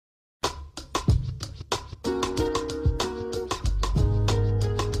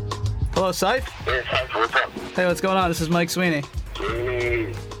Hello, Syph? Hey, Syph, what's up? Hey, what's going on? This is Mike Sweeney.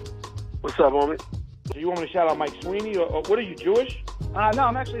 Sweeney. What's up, homie? Do you want me to shout out Mike Sweeney, or what are you, Jewish? No,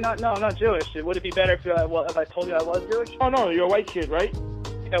 I'm actually not. No, I'm not Jewish. Would it be better if I told you I was Jewish? Oh, no, you're a white kid, right?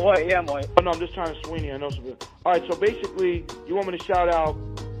 Yeah, white. Yeah, I'm white. Oh, no, I'm just trying to Sweeney. I know some. All right, so basically, you want me to shout out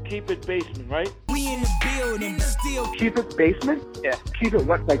Keep It Basement, right? We in the building, still. Keep it basement? Yeah. Keep it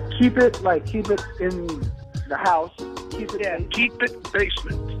what? Keep it in the house. Keep it. Yeah. Keep It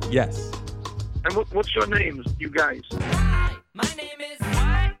Basement. Yes. And what's your names, you guys? Hi, my name is.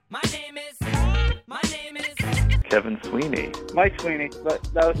 Kevin Sweeney. Mike Sweeney, but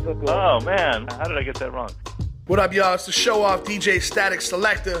that was so cool. Oh, man. How did I get that wrong? What up, y'all? It's the Show Off DJ Static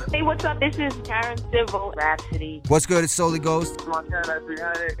Selector. Hey, what's up? This is Karen Civil, Rhapsody. What's good? It's Solely Ghost. Montana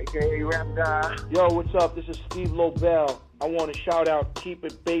 300, aka Rap Guy. Yo, what's up? This is Steve Lobel. I want to shout out Keep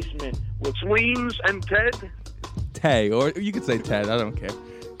It Basement with Sweens and Ted? Tay, or you could say Ted. I don't care.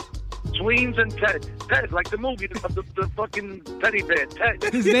 Sweens and Ted. Ted, like the movie, the fucking teddy bear, Ted.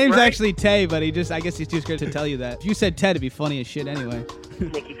 His name's right? actually Tay, but I guess he's too scared to tell you that. If you said Ted, it'd be funny as shit anyway.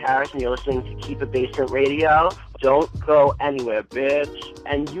 Nikki Parrish, and you're listening to Keep It Basement Radio. Don't go anywhere, bitch.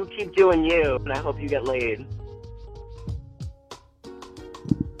 And you keep doing you, and I hope you get laid.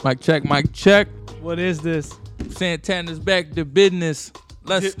 Mic check, mic check. What is this? Santana's back to business.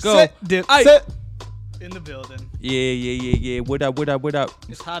 Let's go. Sit in the building. Yeah. What up?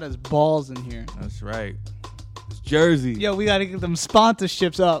 It's hot as balls in here. That's right. It's Jersey. Yo, we gotta get them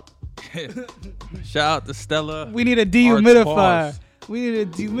sponsorships up. Shout out to Stella. We need a Arts dehumidifier. Pause. We need a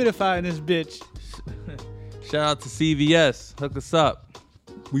dehumidifier in this bitch. Shout out to CVS. Hook us up.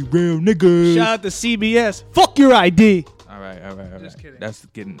 We real niggas. Shout out to CBS. Fuck your ID. All right. Just kidding. That's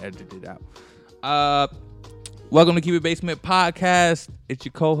getting edited out. Welcome to Keep It Basement Podcast. It's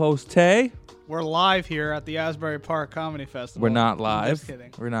your co-host Tay. We're live here at the Asbury Park Comedy Festival. We're not I'm live. just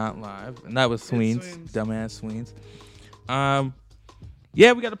kidding. We're not live. And that was Sweens. Sweens. Dumbass Sweens.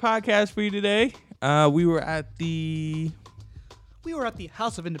 Yeah, we got a podcast for you today. We were at the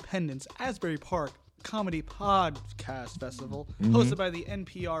House of Independence Asbury Park Comedy Podcast Festival, hosted by the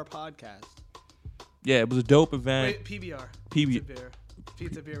NPR podcast. Yeah, it was a dope event. Wait, PBR. PB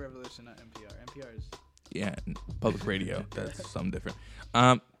Pizza Beer Revolution, not NPR. NPR is... Yeah, public radio. That's something different.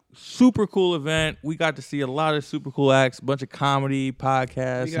 Super cool event. We got to see a lot of super cool acts, a bunch of comedy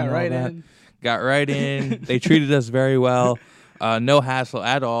podcasts. We got and all right that. in. Got right in. They treated us very well. No hassle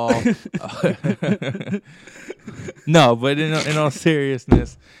at all. No, but in all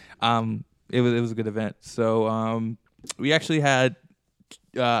seriousness, it was a good event. So we actually had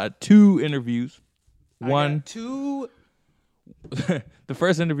 2 interviews. One. The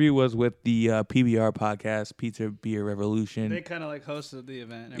first interview was with the PBR podcast, Pizza Beer Revolution. They kind of like hosted the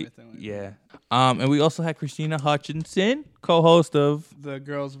event and everything. Yeah. And we also had Christina Hutchinson, co-host of the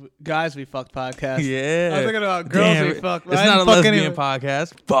Guys We Fucked podcast. Yeah. I was thinking about Girls We Fucked. It's not a lesbian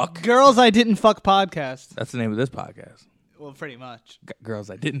podcast. Fuck. Girls I Didn't Fuck podcast. That's the name of this podcast. Well, pretty much. Girls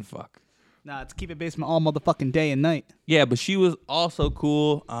I Didn't Fuck. Nah, it's Keep It Basement all motherfucking day and night. Yeah, but she was also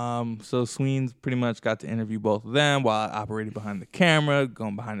cool. So Sweens pretty much got to interview both of them while I operated behind the camera,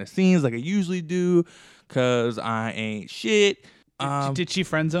 going behind the scenes like I usually do, because I ain't shit. Did she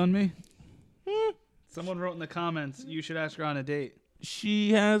friend zone me? Someone wrote in the comments, you should ask her on a date.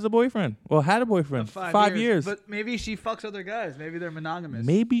 She has a boyfriend. Well, had a boyfriend. 5 years. But maybe she fucks other guys. Maybe they're monogamous.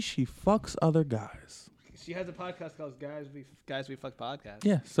 Maybe she fucks other guys. She has a podcast called Guys We Fuck Podcast.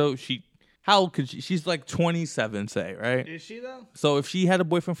 Yeah, so how old could she? She's like 27, say, right? Is she, though? So if she had a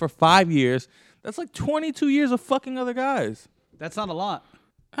boyfriend for 5 years, that's like 22 years of fucking other guys. That's not a lot.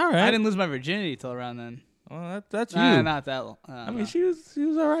 All right. I didn't lose my virginity till around then. Well, that's you. Nah, not that long. I mean, she was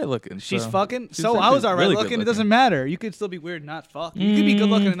all right looking. She's so. fucking? She's So I was all right really looking. good It doesn't matter. You could still be weird, not fuck. You could be good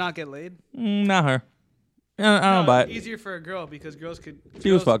looking and not get laid. Not her. I don't buy it. Easier for a girl because girls could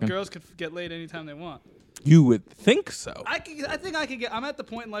get laid anytime they want. You would think so. I think I could get. I'm at the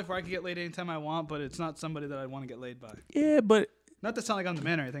point in life where I could get laid anytime I want, but it's not somebody that I want to get laid by. Yeah, but not to sound like I'm the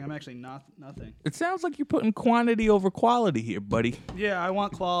man or anything. I'm actually nothing. It sounds like you're putting quantity over quality here, buddy. Yeah, I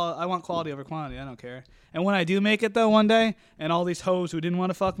want quality over quantity. I don't care. And when I do make it though one day, and all these hoes who didn't want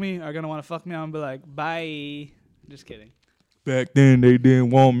to fuck me are gonna want to fuck me, I'm gonna be like, bye. Just kidding. Back then they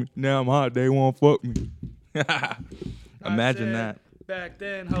didn't want me. Now I'm hot. They won't fuck me. Imagine that. Back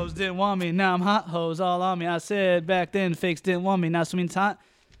then, hoes didn't want me. Now I'm hot, hoes all on me. I said back then, fakes didn't want me. Now Sweeney's hot.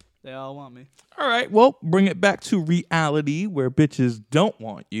 They all want me. All right, well, bring it back to reality where bitches don't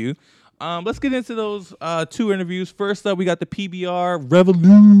want you. Let's get into those 2 interviews. First up, we got the PBR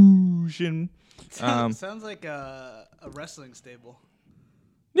Revolution. Sounds like a wrestling stable.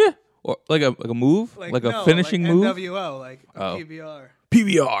 Yeah, or like a move, like a finishing move. NWO, like PBR.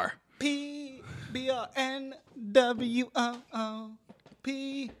 PBR. PBRNWOO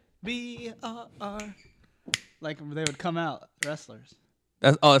PBR. Like they would come out, wrestlers.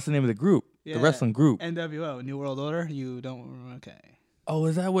 That's the name of the group, the wrestling group. NWO, New World Order. You don't okay. Oh,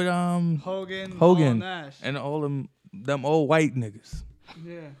 is that what Hogan, Hall Nash, and all them old white niggas?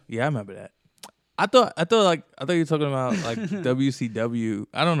 Yeah. Yeah, I remember that. I thought you were talking about like WCW.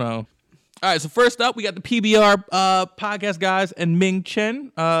 I don't know. All right, so first up, we got the PBR podcast guys and Ming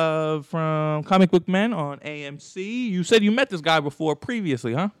Chen from Comic Book Men on AMC. You said you met this guy before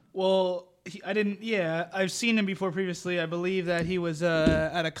previously, huh? Well, I didn't. Yeah, I've seen him before previously. I believe that he was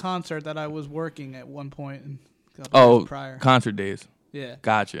at a concert that I was working at one point. A couple years prior. Concert days. Yeah.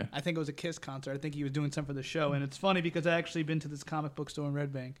 Gotcha. I think it was a Kiss concert. I think he was doing something for the show. And it's funny because I actually been to this comic book store in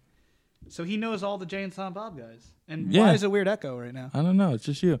Red Bank. So he knows all the Jay and Silent Bob guys. And why is it weird echo right now? I don't know. It's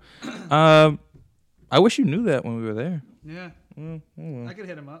just you. I wish you knew that when we were there. Yeah. I could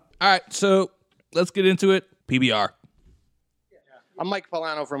hit him up. All right, so let's get into it. PBR. I'm Mike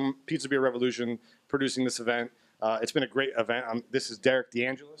Polano from Pizza Beer Revolution, producing this event. It's been a great event. This is Derek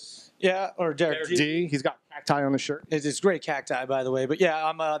DeAngelis. Yeah, or Derek D. He's got cacti on the shirt. It's great cacti, by the way. But yeah,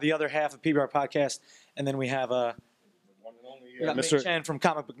 I'm the other half of PBR Podcast. And then we have we got Ming Chen from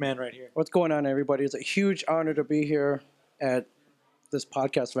Comic Book Man right here. What's going on, everybody? It's a huge honor to be here at this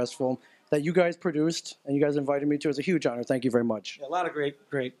podcast festival that you guys produced and you guys invited me to. It's a huge honor. Thank you very much. Yeah, a lot of great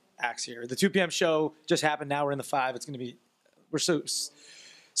acts here. The 2 p.m. show just happened. Now we're in the 5. It's going to be – we're so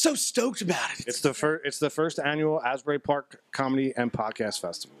stoked about it. It's the first annual Asbury Park Comedy and Podcast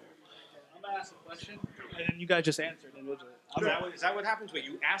Festival. I'm going to ask a question, and then you guys just answered individually. Is that what happens? Wait,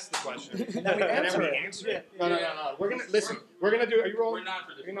 you ask the question, and then we answer it. No. We're gonna listen. We're gonna do. Are you rolling? We're not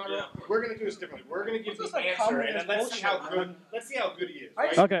for this. You're not rolling. We're gonna do this differently. We're gonna give the answer, and then let's see how good. Let's see how good he is.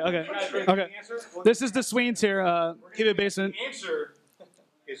 Right? Okay. This is the Sweens here. Keep it basement. The answer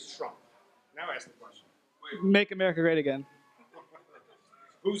is strong. Now ask the question. Make America great again.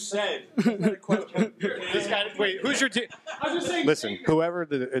 Who said? This guy. Wait, who's your teacher? Listen, whoever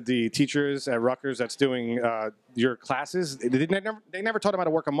the teacher is at Rutgers that's doing your classes, they never taught them how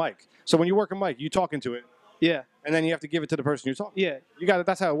to work a mic. So when you work a mic, you talk into it. Yeah. And then you have to give it to the person you're talking. Yeah. You got it.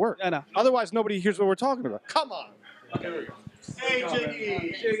 That's how it works. I know. Otherwise, nobody hears what we're talking about. Come on. Here we go.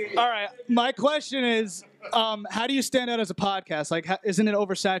 Hey, Jiggy. All right. My question is, how do you stand out as a podcast? Like, isn't it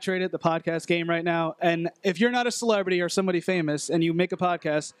oversaturated, the podcast game right now? And if you're not a celebrity or somebody famous and you make a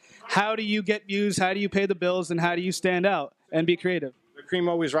podcast, how do you get views? How do you pay the bills? And how do you stand out and be creative? The cream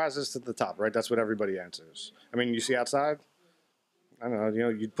always rises to the top, right? That's what everybody answers. I mean, you see outside, I don't know,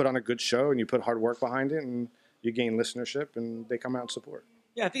 you put on a good show and you put hard work behind it and you gain listenership and they come out and support.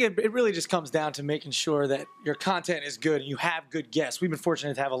 Yeah, I think it really just comes down to making sure that your content is good and you have good guests. We've been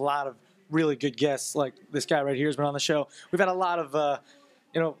fortunate to have a lot of really good guests, like this guy right here has been on the show. We've had a lot of, I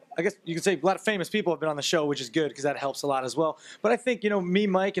guess you could say a lot of famous people have been on the show, which is good because that helps a lot as well. But I think, me,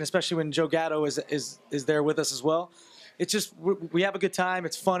 Mike, and especially when Joe Gatto is there with us as well, it's just we have a good time.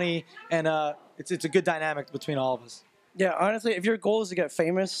 It's funny, and it's a good dynamic between all of us. Yeah, honestly, if your goal is to get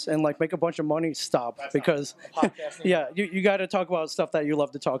famous and make a bunch of money, stop. Because yeah, you got to talk about stuff that you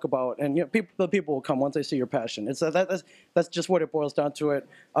love to talk about, and the people will come once they see your passion. It's that's just what it boils down to. It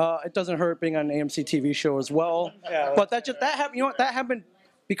doesn't hurt being on an AMC TV show as well. Yeah, but that happened. You know what? That happened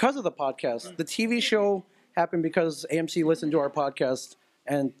because of the podcast. The TV show happened because AMC listened to our podcast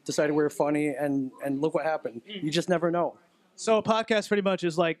and decided we were funny, and look what happened. You just never know. So a podcast pretty much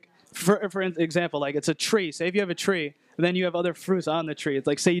is like, for example, like it's a tree. Say if you have a tree, and then you have other fruits on the tree. It's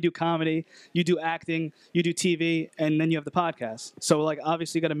like, say you do comedy, you do acting, you do TV, and then you have the podcast. So like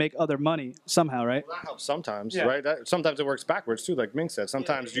obviously you got to make other money somehow, right? Well, that helps sometimes, right? Sometimes it works backwards too, like Ming said.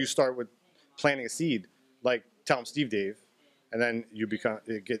 Sometimes you start with planting a seed, like Tell 'em Steve Dave, and then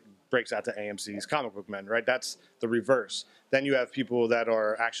breaks out to AMC's Comic Book Men, right? That's the reverse. Then you have people that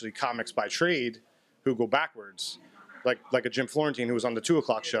are actually comics by trade who go backwards. Like a Jim Florentine who was on the 2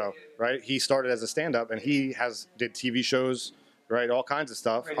 o'clock show, right? He started as a stand-up and he did TV shows, right? All kinds of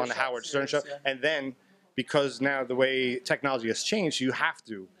stuff on the Howard Stern show. Yeah. And then because now the way technology has changed, you have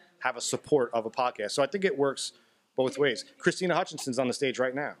to have a support of a podcast. So I think it works both ways. Christina Hutchinson's on the stage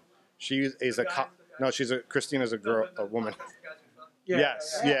right now. Christina's a woman.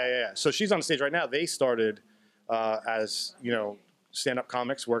 Yes. Yeah. So she's on the stage right now. They started as, stand-up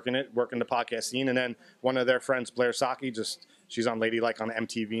comics working the podcast scene, and then one of their friends, Blair Saki, she's on Ladylike on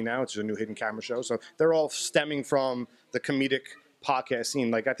MTV now. It's a new hidden camera show. So they're all stemming from the comedic podcast scene.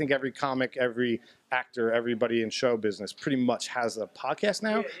 Like I think every comic, every actor, everybody in show business pretty much has a podcast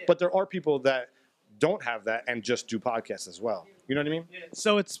now. But there are people that don't have that and just do podcasts as well. You know what I mean?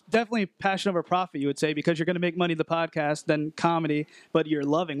 So it's definitely passion over profit, you would say, because you're going to make money in the podcast, then comedy, but you're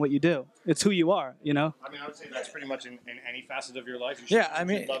loving what you do. It's who you are, you know? I mean, I would say that's pretty much in any facet of your life. You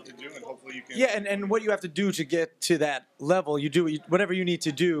should love to do, and hopefully you can. Yeah, and what you have to do to get to that level, you do whatever you need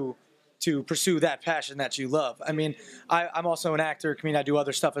to do to pursue that passion that you love. I mean, I'm also an actor, comedian, I do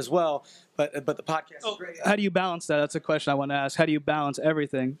other stuff as well, but the podcast is great. How do you balance that? That's a question I want to ask. How do you balance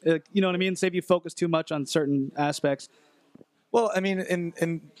everything? You know what I mean? Say if you focus too much on certain aspects. Well, I mean,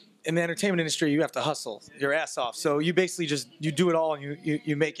 in the entertainment industry, you have to hustle your ass off. So you basically you do it all and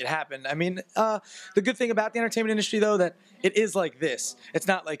you make it happen. I mean, the good thing about the entertainment industry, though, that it is like this. It's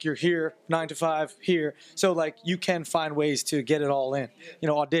not like you're here 9 to 5 here. So like you can find ways to get it all in. You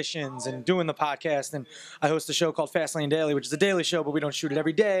know, auditions and doing the podcast. And I host a show called Fastlane Daily, which is a daily show, but we don't shoot it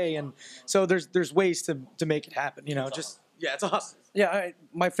every day. And so there's ways to make it happen. You know, it's a hustle. Yeah,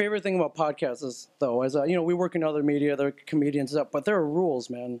 my favorite thing about podcasts is we work in other media, there are comedians up, but there are rules,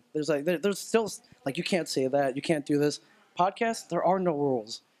 man. There's still like you can't say that, you can't do this. Podcasts, there are no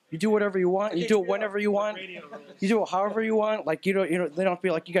rules. You do whatever you want. You do it whenever you want. You do it however you want. Like they don't have to be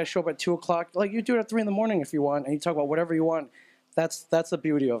like you guys show up at 2:00. Like you do it at 3 a.m. if you want, and you talk about whatever you want. That's the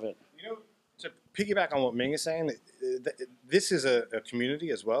beauty of it. You know, to piggyback on what Ming is saying, this is a community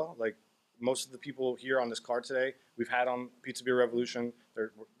as well. Like most of the people here on this card today, we've had on Pizza Beer Revolution.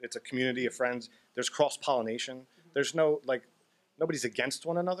 It's a community of friends. There's cross-pollination. There's nobody's against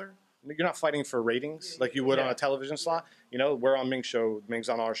one another. You're not fighting for ratings like you would on a television slot. You know, we're on Ming's show, Ming's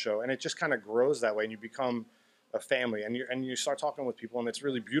on our show, and it just kind of grows that way, and you become a family, and you start talking with people, and it's a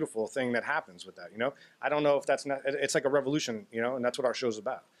really beautiful thing that happens with that. You know, I don't know if that's not. It's like a revolution, you know, and that's what our show's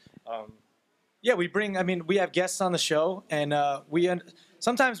about. Yeah, we have guests on the show, and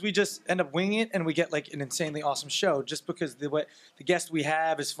sometimes we just end up winging it, and we get like an insanely awesome show just because the guest we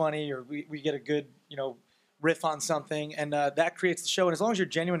have is funny, or we get a good, riff on something, and that creates the show. And as long as you're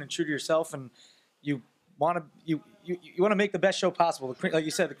genuine and true to yourself, and you want to make the best show possible, like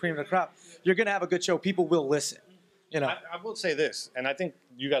you said, the cream of the crop, you're gonna have a good show. People will listen. You know, I will say this, and I think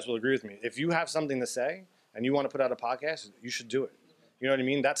you guys will agree with me. If you have something to say and you want to put out a podcast, you should do it. You know what I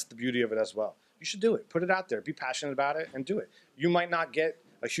mean? That's the beauty of it as well. You should do it. Put it out there. Be passionate about it and do it. You might not get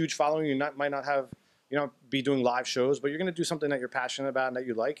a huge following. You might not have, be doing live shows, but you're going to do something that you're passionate about and that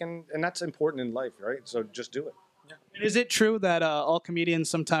you like, and that's important in life, right? So just do it. Yeah. Is it true that all comedians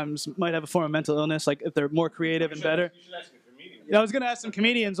sometimes might have a form of mental illness, like if they're more creative and better? You should ask a comedian. I was going to ask some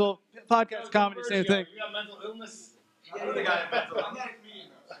comedians. Well, podcast, comedy, same thing. You got mental illness? I'm not a comedian,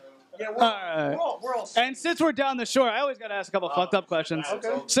 though. Yeah, we're all and since we're down the shore, I always got to ask a couple fucked up questions.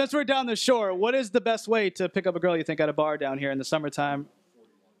 Okay. Since we're down the shore, what is the best way to pick up a girl, you think, at a bar down here in the summertime?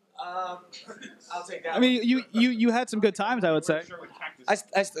 I'll take that. I mean, you had some good times, I would say.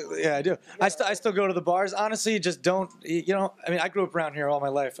 I do. I still go to the bars. Honestly, just don't. I mean, I grew up around here all my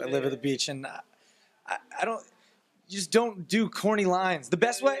life. I live at the beach, and I don't. You just don't do corny lines. The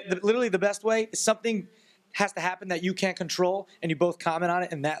best way, literally the best way, is something has to happen that you can't control, and you both comment on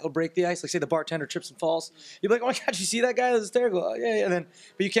it, and that will break the ice. Like, say the bartender trips and falls. You'd be like, oh my God, you see that guy? That's hysterical. Oh, yeah. And then,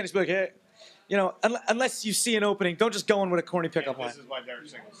 but you can't just be like, hey, unless you see an opening, don't just go in with a corny pickup line. This is why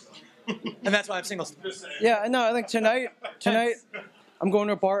Derek's single. And that's why I'm single. Yeah, no, I think tonight I'm going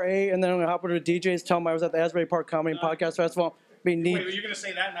to Bar A, and then I'm going to hop over to DJ's, tell them I was at the Asbury Park Comedy and Podcast Festival. Wait, are you going to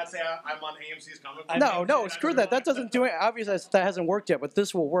say that and not say I'm on AMC's Comic Book? No, screw that. That doesn't do it. Obviously, that hasn't worked yet, but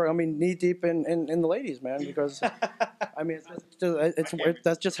this will work. I mean, knee deep in the ladies, man, because, I mean,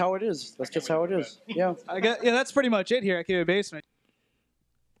 that's just how it is. That's just how it is. Yeah. That's pretty much it here at Kiwi Basement.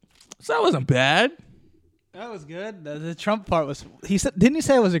 So that wasn't bad. That was good. The Trump part was. Didn't he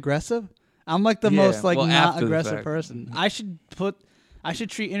say I was aggressive? I'm like the most not aggressive person. I should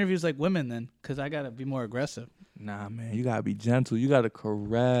treat interviews like women then, because I gotta be more aggressive. Nah, man, you gotta be gentle. You gotta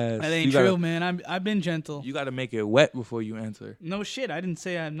caress. That ain't true, man. I've been gentle. You gotta make it wet before you enter. No shit. I didn't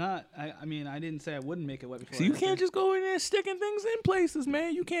say I'm not. I mean, I didn't say I wouldn't make it wet before. So you can't just go in there sticking things in places,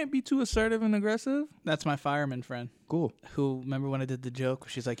 man. You can't be too assertive and aggressive. That's my fireman friend. Cool. Who, remember when I did the joke?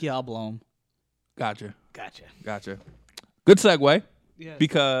 She's like, yeah, I'll blow him. Gotcha. Good Good segue. Yes.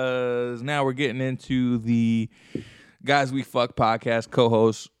 Because now we're getting into the Guys We Fuck podcast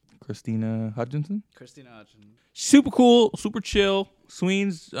co-host, Christina Hutchinson. Super cool, super chill.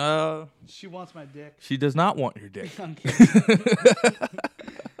 Sween's, she wants my dick. She does not want your dick. I'm kidding.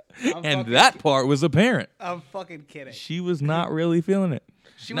 And that part was apparent. I'm fucking kidding. She was not really feeling it.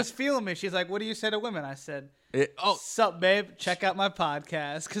 She was feeling me. She's like, what do you say to women? I said, oh, sup, babe? Check out my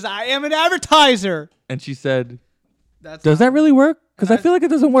podcast because I am an advertiser. And she said, does that really work? Because I feel like it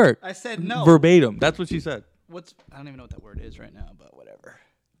doesn't work. I said no. Verbatim. That's what she said. I don't even know what that word is right now, but whatever.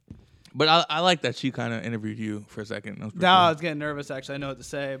 But I like that she kind of interviewed you for a second. That was pretty No, I cool. was getting nervous. Actually, I know what to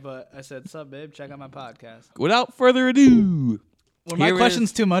say, but I said, "Sup, babe? Check out my podcast." Without further ado, Were my here questions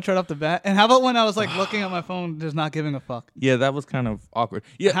is- too much right off the bat? And how about when I was like looking at my phone, just not giving a fuck? Yeah, that was kind of awkward.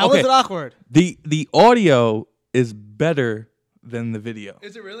 Yeah, How okay. was it awkward? The audio is better than the video.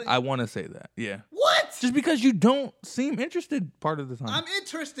 Is it really? I want to say that. Yeah. What? Just because you don't seem interested part of the time. I'm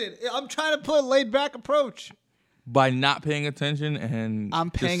interested. I'm trying to put a laid back approach. By not paying attention and I'm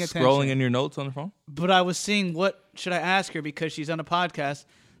paying just attention. scrolling in your notes on the phone? But I was seeing what should I ask her because she's on a podcast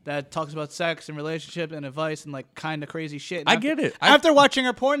that talks about sex and relationship and advice and like kind of crazy shit. And I get it. After watching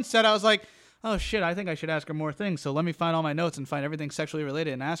her porn set, I was like, oh shit, I think I should ask her more things. So let me find all my notes and find everything sexually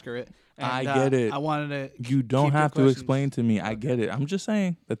related and ask her it. And, I get it. I wanted to. You don't keep her have to questions. explain to me. I get it. I'm just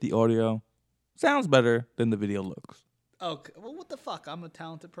saying that the audio sounds better than the video looks. Okay. Well, what the fuck? I'm a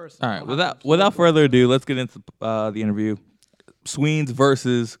talented person. All I right. don't have to Without further ado, let's get into the interview. Sweens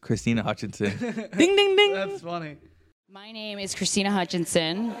versus Christina Hutchinson. Ding, ding, ding. That's funny. My name is Christina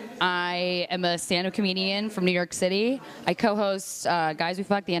Hutchinson. I am a stand-up comedian from New York City. I co-host Guys We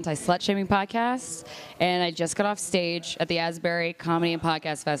Fuck, the anti-slut shaming podcast, and I just got off stage at the Asbury Comedy and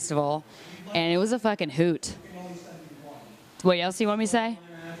Podcast Festival, and it was a fucking hoot. What else do you want me to say?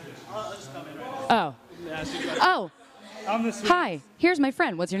 Oh. Oh. I'm the Sweens. Hi. Here's my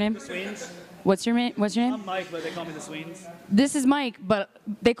friend. What's your name? The Sweens. What's your name? I'm Mike, but they call me the Sweens. This is Mike, but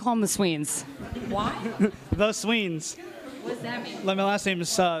they call him the Sweens. Why? The Sweens. What does that mean? My last name is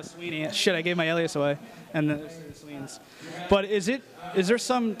Sweeney. Shit, I gave my alias away. And then the Sweens. But is there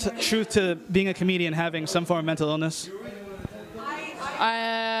some truth to being a comedian having some form of mental illness? Do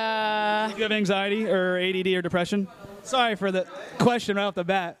you have anxiety or ADD or depression? Sorry for the question right off the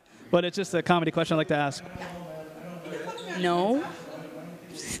bat, but it's just a comedy question I like to ask. No.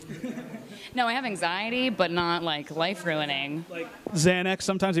 No, I have anxiety, but not like life-ruining. Like Xanax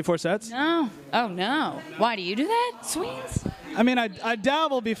sometimes before sets? No. Oh, no. Why, do you do that, Sweens? I mean, I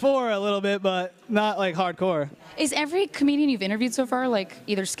dabbled before a little bit, but not like hardcore. Is every comedian you've interviewed so far like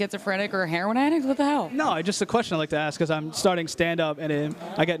either schizophrenic or a heroin addict? What the hell? No, it's just a question I like to ask because I'm starting stand-up and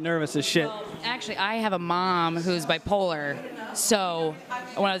I get nervous as shit. Actually, I have a mom who's bipolar. So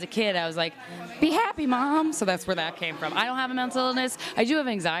when I was a kid, I was like, be happy, Mom. So that's where that came from. I don't have a mental illness. I do have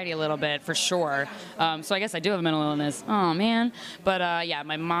anxiety a little bit, for sure. So I guess I do have a mental illness. Oh, man. But yeah,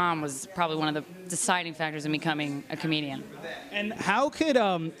 my mom was probably one of the deciding factors in becoming a comedian. And how could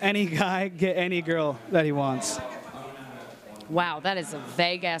any guy get any girl that he wants? Wow, that is a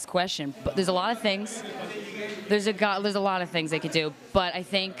vague-ass question. But there's a lot of things. There's a lot of things they could do. But I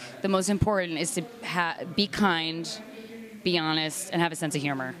think the most important is to be kind, be honest, and have a sense of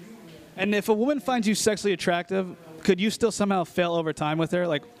humor. And if a woman finds you sexually attractive, could you still somehow fail over time with her?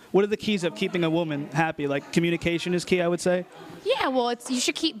 Like, what are the keys of keeping a woman happy? Like, communication is key, I would say. Yeah, well, you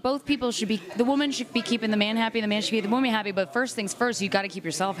should keep, both people should be, the woman should be keeping the man happy, the man should keep the woman happy, but first things first, you got to keep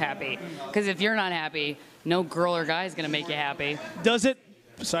yourself happy. Because if you're not happy, no girl or guy is going to make you happy. Does it,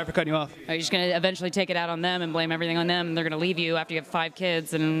 sorry for cutting you off. Are you just going to eventually take it out on them and blame everything on them, and they're going to leave you after you have 5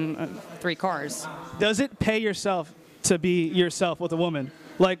 kids and 3 cars? Does it pay yourself to be yourself with a woman?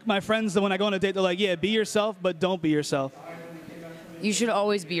 Like, my friends, when I go on a date, they're like, yeah, be yourself, but don't be yourself. You should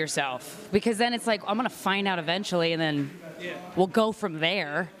always be yourself, because then it's like, I'm going to find out eventually, and then we'll go from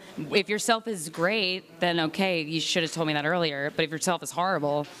there. If yourself is great, then okay, you should have told me that earlier. But if yourself is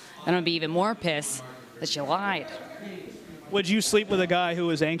horrible, then I'm going to be even more pissed that you lied. Would you sleep with a guy who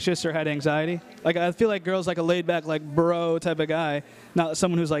was anxious or had anxiety? Like, I feel like girls like a laid-back, like, bro type of guy, not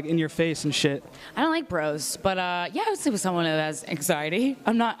someone who's, like, in your face and shit. I don't like bros, but yeah, I would sleep with someone who has anxiety.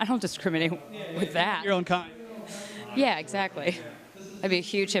 I don't discriminate with that. Your own kind. Yeah, exactly. I'd be a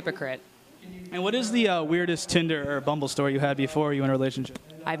huge hypocrite. And what is the weirdest Tinder or Bumble story you had before you were in a relationship?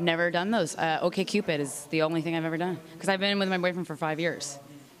 I've never done those. OkCupid is the only thing I've ever done, because I've been with my boyfriend for 5 years.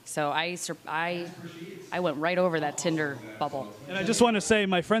 So I went right over that Tinder bubble. And I just want to say,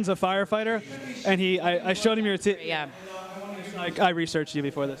 my friend's a firefighter, and I showed him your Yeah. I researched you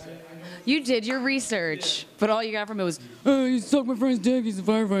before this. You did your research, but all you got from it was, oh, you suck my friend's dick, he's a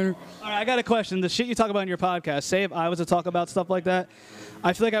firefighter. All right, I got a question. The shit you talk about in your podcast, say if I was to talk about stuff like that,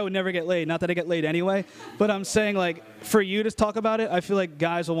 I feel like I would never get laid. Not that I get laid anyway, but I'm saying, like, for you to talk about it, I feel like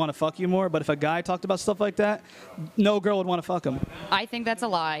guys will want to fuck you more, but if a guy talked about stuff like that, no girl would want to fuck him. I think that's a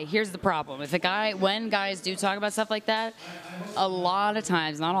lie. Here's the problem. When guys do talk about stuff like that, a lot of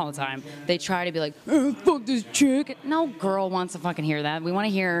times, not all the time, they try to be like, oh, fuck this chick. No girl wants to fucking hear that. We want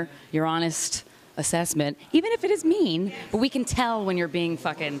to hear your honest assessment, even if it is mean, but we can tell when you're being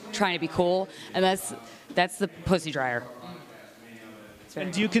fucking trying to be cool, and that's the pussy dryer.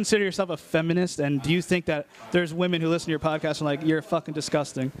 And do you consider yourself a feminist? And do you think that there's women who listen to your podcast and like, you're fucking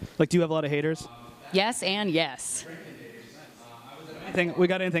disgusting? Like, do you have a lot of haters? Yes and yes. We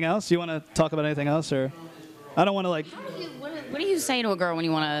got anything else? You want to talk about anything else, or I don't want to like. What do you say to a girl when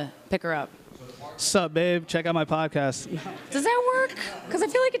you want to pick her up? Sup, babe? Check out my podcast. Does that work? Because I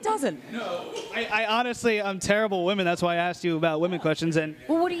feel like it doesn't. I honestly, I'm terrible with women. That's why I asked you about women questions and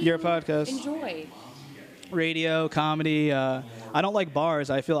what do you your podcast. Enjoy. Radio, comedy. I don't like bars.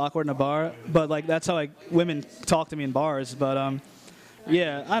 I feel awkward in a bar, but like that's how like women talk to me in bars. But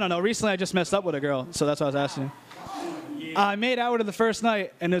yeah, I don't know. Recently, I just messed up with a girl, so that's why I was asking. I made out with her the first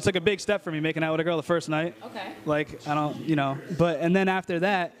night, and it's like a big step for me making out with a girl the first night. Okay. Like I don't, and then after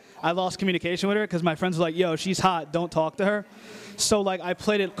that, I lost communication with her because my friends were like, "Yo, she's hot. Don't talk to her." So like I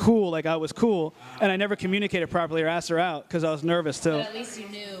played it cool, like I was cool, and I never communicated properly or asked her out because I was nervous too. But at least you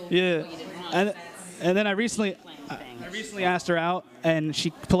knew. Yeah. What you didn't want. And then I recently asked her out, and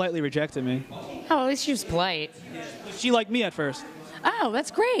she politely rejected me. Oh, at least she was polite. She liked me at first. Oh, that's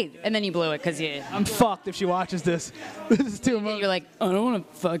great. And then you blew it because you. I'm fucked if she watches this. This is too much. You're like, I don't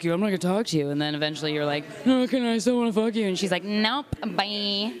want to fuck you. I'm not going to talk to you. And then eventually you're like, no, I still want to fuck you. And she's like, nope,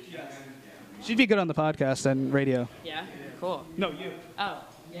 bye. She'd be good on the podcast and radio. Yeah? Cool. No, you. Oh,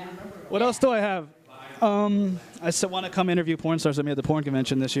 yeah. What else do I have? I still want to come interview porn stars with me at the porn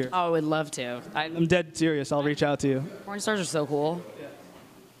convention this year. Oh, I would love to. I'm dead serious. I'll reach out to you. Porn stars are so cool.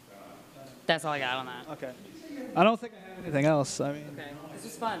 That's all I got on that. Okay. I don't think I have anything else. I mean. Okay. This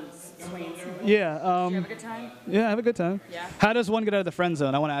was fun. Sweet. Yeah. Did you have a good time? Yeah, I have a good time. Yeah. How does one get out of the friend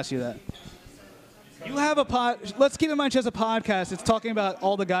zone? I want to ask you that. You have a pod. Let's keep in mind she has a podcast. It's talking about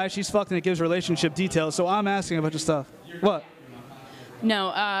all the guys she's fucked and it gives relationship details. So I'm asking a bunch of stuff. What?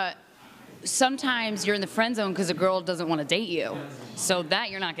 No. Sometimes you're in the friend zone because a girl doesn't want to date you. So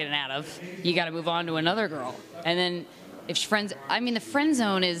that you're not getting out of. You got to move on to another girl. And then if she the friend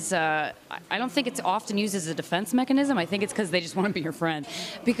zone is, I don't think it's often used as a defense mechanism. I think it's because they just want to be your friend.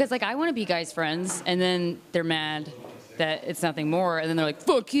 Because, like, I want to be guys' friends, and then they're mad that it's nothing more, and then they're like,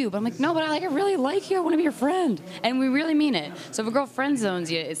 fuck you. But I'm like, no, but I really like you. I want to be your friend. And we really mean it. So if a girl friend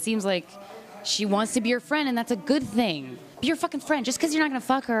zones you, it seems like she wants to be your friend, and that's a good thing. Be your fucking friend. Just because you're not going to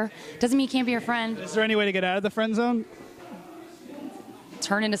fuck her doesn't mean you can't be your friend. Is there any way to get out of the friend zone?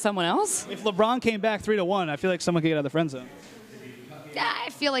 Turn into someone else? If LeBron came back 3-1, I feel like someone could get out of the friend zone. I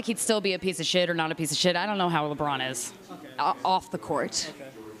feel like he'd still be a piece of shit or not a piece of shit. I don't know how LeBron is off the court. Okay.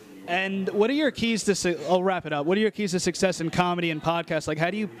 And what are your keys to? I'll wrap it up. What are your keys to success in comedy and podcasts? Like, how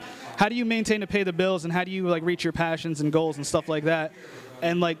do you maintain to pay the bills, and how do you like reach your passions and goals and stuff like that,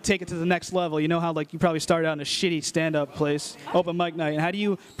 and like take it to the next level? You know how like you probably started out in a shitty stand-up place, open mic night, and how do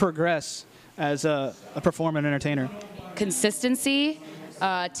you progress as a performer and entertainer? Consistency.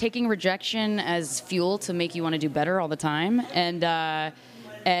 Taking rejection as fuel to make you want to do better all the time,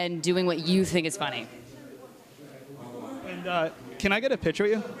 and doing what you think is funny. And can I get a picture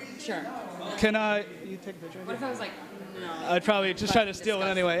with you? Sure. Can you take a picture? What if I was like, no? I'd probably just try to steal it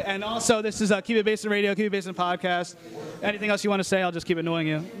anyway. And also, this is Keep It Based in Radio, Keep It Based in Podcast. Anything else you want to say? I'll just keep annoying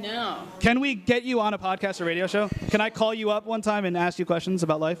you. No. Can we get you on a podcast or radio show? Can I call you up one time and ask you questions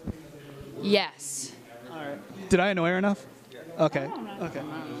about life? Yes. All right. Did I annoy her enough? Okay. Okay.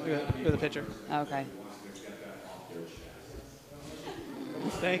 Look at the picture. Okay.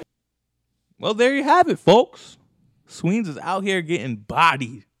 Thank you. Well, there you have it, folks. Sweens is out here getting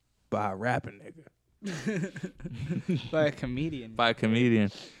bodied by a rapping nigga. By a comedian. By a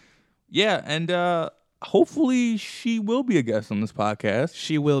comedian. Yeah, and hopefully she will be a guest on this podcast.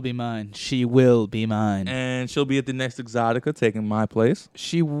 She will be mine. She will be mine. And she'll be at the next Exotica taking my place.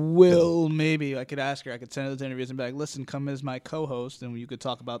 She will, maybe. I could ask her. I could send her those interviews and be like, listen, come as my co-host, and you could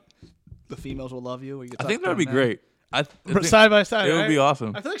talk about The Females Will Love You. Or you could I think that would be great. Side by side. It would be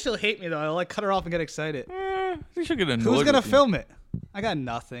awesome. I feel like she'll hate me, though. I'll like cut her off and get excited. I think she'll get annoyed. Who's going to film it? I got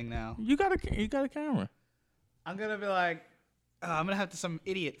nothing now. You got a camera. I'm going to be like, I'm going to have some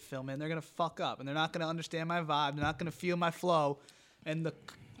idiot film it, and they're going to fuck up, and they're not going to understand my vibe. They're not going to feel my flow. And the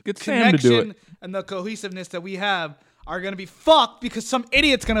Get Sam to do connection it. and the cohesiveness that we have are going to be fucked because some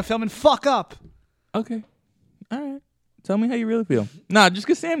idiot's going to film and fuck up. Okay. All right. Tell me how you really feel. Nah, just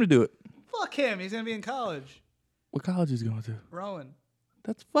get Sam to do it. Fuck him. He's going to be in college. What college is he going to? Rowan.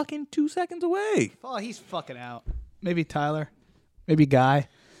 That's fucking 2 seconds away. Oh, he's fucking out. Maybe Tyler. Maybe Guy.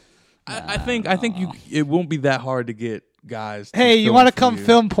 I think it won't be that hard to get guys. Hey, you want to come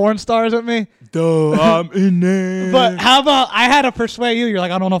film porn stars with me? Duh, I'm in there. But how about I had to persuade you? You're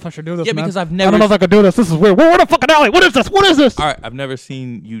like, I don't know if I should do this. Yeah, man. because I've never. I don't know if I could do this. This is weird. We're in a fucking alley. What is this? What is this? All right, I've never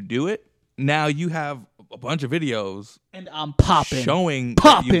seen you do it. Now you have a bunch of videos, and I'm popping, showing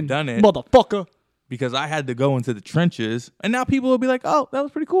that you've done it, motherfucker. because I had to go into the trenches, and now people will be like, "Oh, that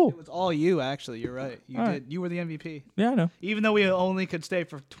was pretty cool." It was all you, actually. You're right. You All did. right. You were the MVP. Yeah, I know. Even though we only could stay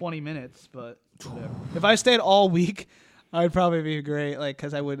for 20 minutes, but whatever. If I stayed all week, I'd probably be great. Like,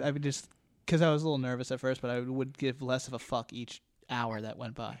 because I would just because I was a little nervous at first, but I would give less of a fuck each hour that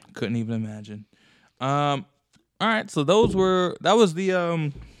went by. Couldn't even imagine. All right, so that was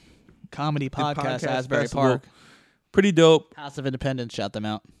the comedy podcast, Asbury festival. Park. Pretty dope. House of Independence, shout them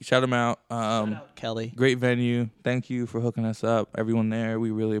out. Shout them out. Shout out Kelly. Great venue. Thank you for hooking us up. Everyone there,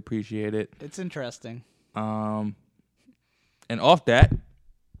 we really appreciate it. It's interesting. And off that,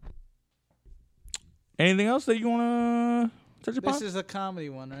 anything else that you want to touch upon? This is a comedy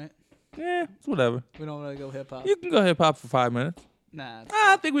one, right? Yeah, it's whatever. We don't want to go hip hop. You can go hip hop for 5 minutes. Nah.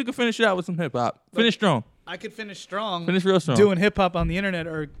 I think we can finish it out with some hip hop. Finish strong. I could finish strong. Finish real strong. Doing hip hop on the internet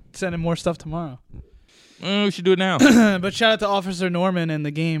or sending more stuff tomorrow. We should do it now. But shout out to Officer Norman and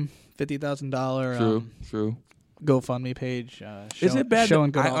the game. $50,000. True. GoFundMe page. Is it bad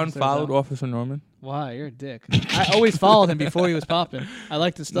showing that good I unfollowed Officer Norman? Why? You're a dick. I always followed him before he was popping. I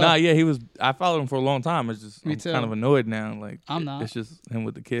liked his stuff. Nah, yeah, he was. I followed him for a long time. It's just Me I'm too. kind of annoyed now. Like I'm not. It's just him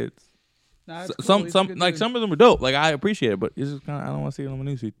with the kids. Nah, it's cool. Some He's a good dude. some of them are dope. Like I appreciate it, but it's just kind of I don't want to see it on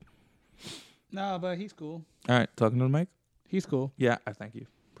my newsfeed. No, but he's cool. All right, talking to the mic. He's cool. Yeah, I thank you.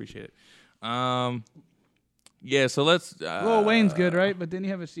 Appreciate it. Yeah, so let's. Lil Wayne's good, right? But didn't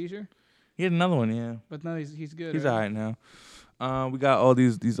he have a seizure? He had another one, yeah. But no, he's good. He's right? all right now. We got all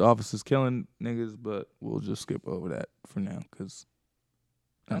these officers killing niggas, but we'll just skip over that for now because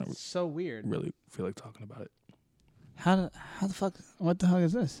I don't That's so weird. really feel like talking about it. How the fuck? What the hell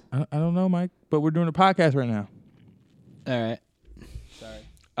is this? I don't know, Mike, but we're doing a podcast right now. All right.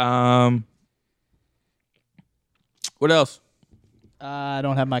 Sorry. What else? I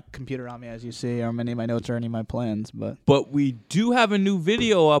don't have my computer on me, as you see, or any of my notes or any of my plans. But we do have a new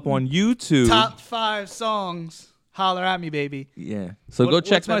video up on YouTube. Top 5 songs. Holler at me, baby. Yeah. So go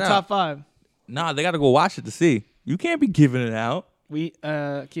check what's that my out. top 5? Nah, they got to go watch it to see. You can't be giving it out. We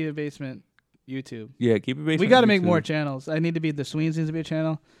Keep It Basement YouTube. Yeah, Keep It Basement. We got to make YouTube. more channels. I need to be the Sweens needs to be a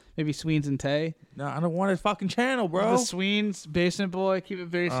channel. Maybe Sweens and Tay. No, I don't want a fucking channel, bro. The Sweens, Basement Boy, Keep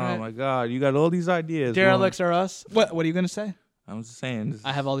It Basement. Oh my god, you got all these ideas. Derelicts are us. What are you gonna say? I'm just saying.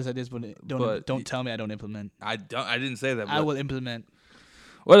 I have all these ideas, but don't tell me I don't implement. I didn't say that. I will implement.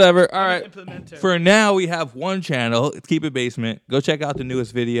 Whatever. All right. implementer. For now, we have one channel. It's Keep It Basement. Go check out the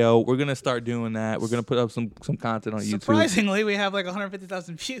newest video. We're gonna start doing that. We're gonna put up some content on YouTube. Surprisingly, we have like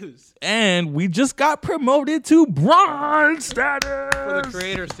 150,000 views And we just got promoted to bronze status for the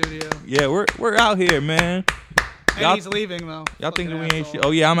Creator Studio. Yeah, we're out here, man. And he's leaving though. Y'all think that we ain't shit?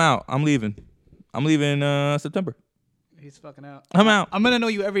 Oh yeah, I'm out. I'm leaving. I'm leaving September. He's fucking out. I'm out. I'm gonna know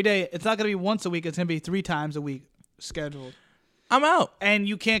you every day. It's not gonna be once a week. It's gonna be 3 times a week scheduled. I'm out. And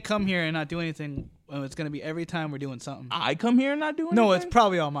you can't come here and not do anything. It's gonna be every time we're doing something. I come here and not do anything? No, it's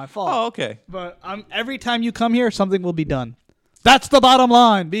probably all my fault. Oh, okay. But every time you come here, something will be done. That's the bottom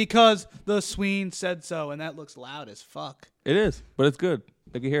line because the Sween said so, and that looks loud as fuck. It is, but it's good.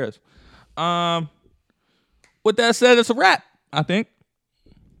 They can hear us. With that said, it's a wrap. I think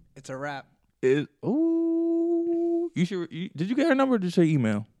it's a wrap. Ooh, you should. Did you get her number or just her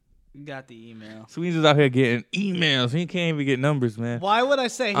email? Got the email. Sweens is out here getting emails. He can't even get numbers, man. Why would I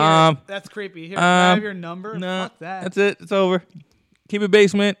say here? That's creepy. Here, can I have your number? No, Fuck that. that's it. It's over. Keep It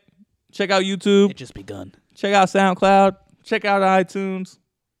Basement. Check out YouTube. It just begun. Check out SoundCloud. Check out iTunes.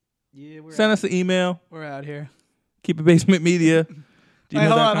 Yeah, Send us an email. We're out here. Keep It Basement Media. Hey,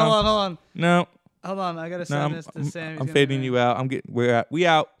 hold on. No. Hold on. I gotta send this to Sammy. I'm fading you out. We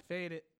out. Fade it.